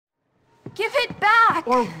Give it back!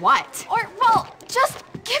 Or what? Or, well, just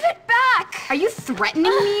give it back! Are you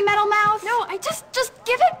threatening me, Metal Mouth? No, just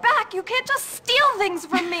give it back! You can't just steal things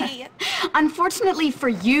from me! Unfortunately for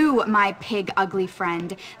you, my pig ugly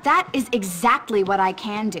friend, that is exactly what I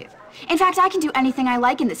can do. In fact, I can do anything I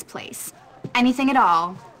like in this place. Anything at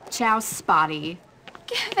all. Ciao, Spotty.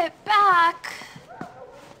 Give it back.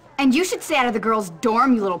 And you should stay out of the girls'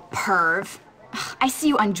 dorm, you little perv. I see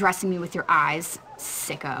you undressing me with your eyes.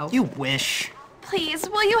 Sicko. You wish. Please,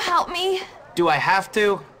 will you help me? Do I have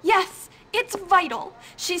to? Yes, it's vital.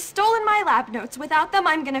 She's stolen my lab notes. Without them,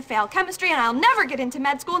 I'm gonna fail chemistry and I'll never get into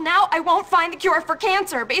med school. Now I won't find the cure for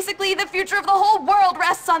cancer. Basically, the future of the whole world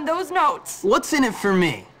rests on those notes. What's in it for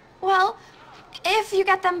me? Well, if you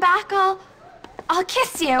get them back, I'll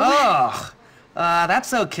kiss you. Ugh.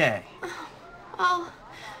 That's okay. Oh,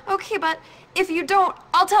 okay, but if you don't,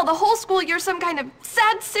 I'll tell the whole school you're some kind of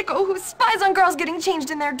sad sicko who spies on girls getting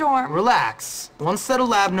changed in their dorm. Relax. One set of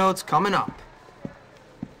lab notes coming up.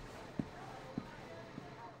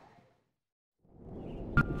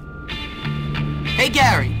 Hey,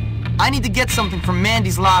 Gary. I need to get something from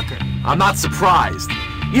Mandy's locker. I'm not surprised.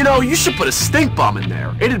 You know, you should put a stink bomb in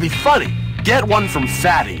there. It'd be funny. Get one from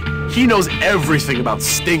Fatty. He knows everything about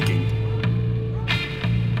stinking.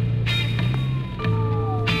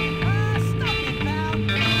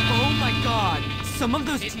 Some of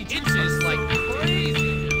those teachers like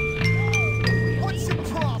crazy. What's your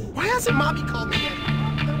problem? Why hasn't Mommy called me yet?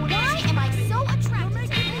 Why am I so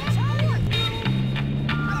attracted to you? I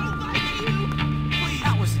don't like you.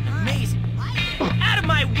 That was amazing. Out of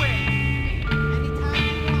my way! Anytime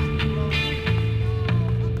you want, bro.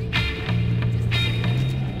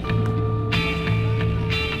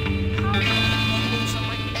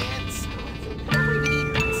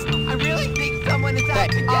 I really think someone is out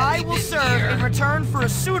to get I me will this serve year. in return for a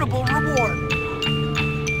suitable reward.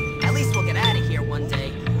 At least we'll get out of here one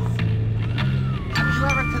day. Have you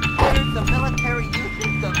ever considered the military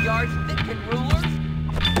usage of yardstick and rulers?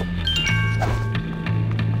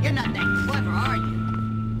 You're not that clever, are you?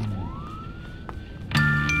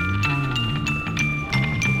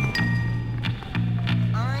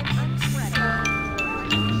 I'm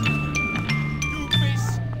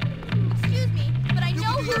Excuse me, but I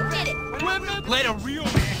know who did it. Let a real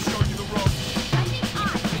man show you the ropes. I think I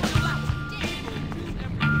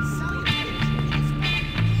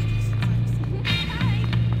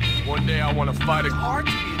did. One day I want to fight a... Hard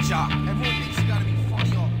to be a jock. Everyone thinks you gotta be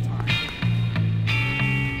funny all the time.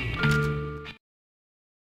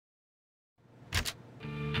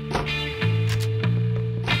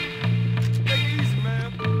 Take it easy, man.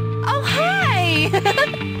 Oh, hi!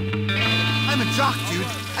 I'm a jock, dude.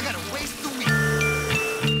 I gotta waste the week.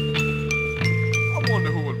 I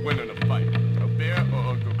wonder who would win in a fight, a bear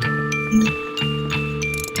or a gorilla.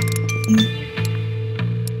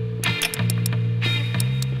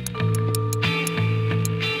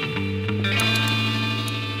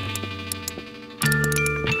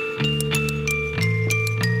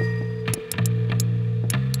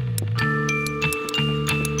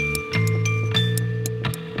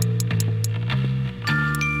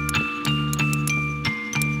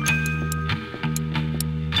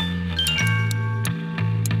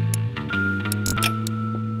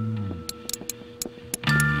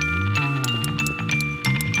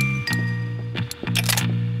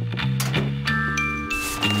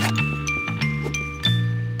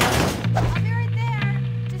 I'll be right there.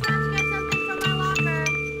 Just have to get something from my locker.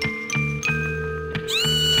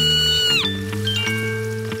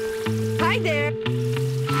 Hi there. Are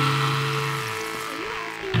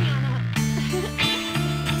you asking me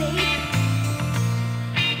on a date?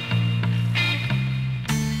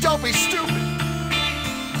 Don't be stupid.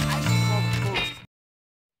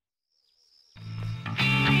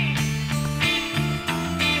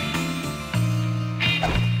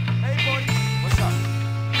 Hey, buddy. What's up?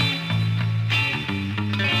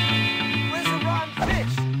 Where's the rotten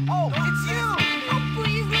fish? Oh, it's you! Oh,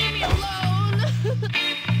 please leave me alone.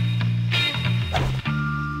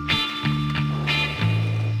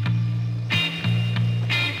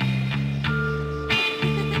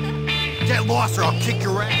 Get lost or I'll kick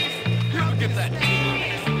your ass. Get that.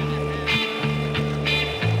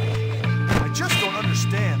 I just don't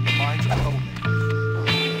understand the minds of troublemakers.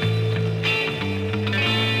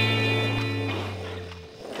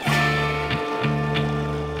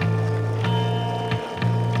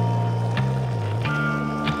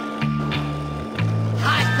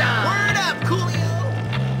 Word up, Coolio!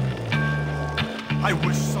 I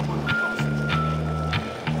wish someone would concentrate.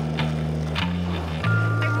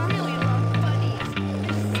 I really love bunnies.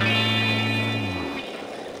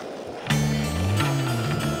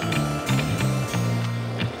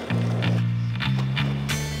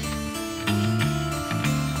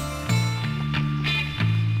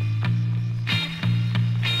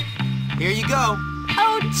 Here you go.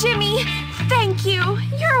 Oh, Jimmy, thank you.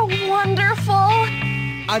 You're wonderful.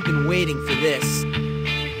 I've been waiting for this.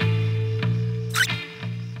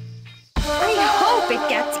 I hope it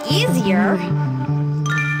gets easier.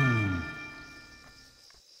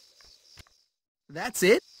 That's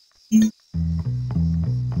it?